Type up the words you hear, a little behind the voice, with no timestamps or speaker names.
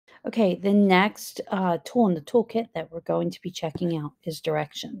Okay, the next tool in the toolkit that we're going to be checking out is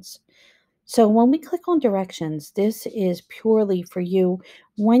directions. So when we click on directions, this is purely for you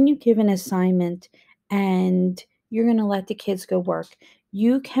when you give an assignment and you're going to let the kids go work.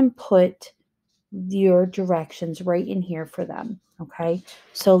 You can put your directions right in here for them. Okay,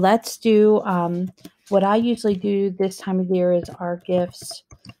 so let's do what I usually do this time of year is our gifts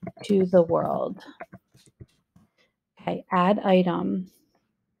to the world. Okay, add item.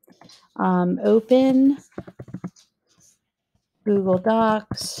 Open Google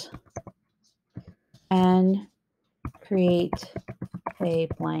Docs and create a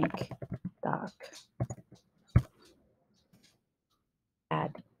blank doc.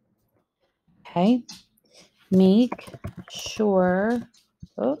 Add. Okay. Make sure,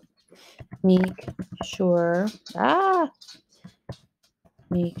 oh, make sure,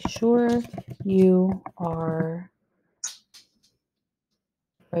 make sure you are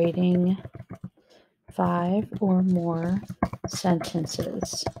writing 5 or more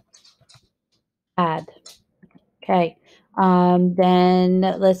sentences. Add. Okay. Then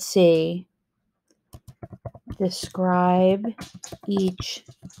let's see. Describe each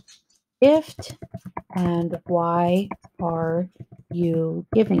gift and why are you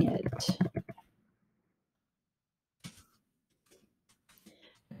giving it?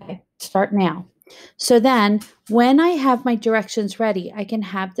 Okay, start now. So then when I have my directions ready, I can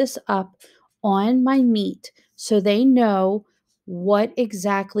have this up on my Meet so they know what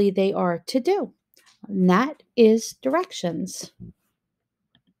exactly they are to do. And that is directions.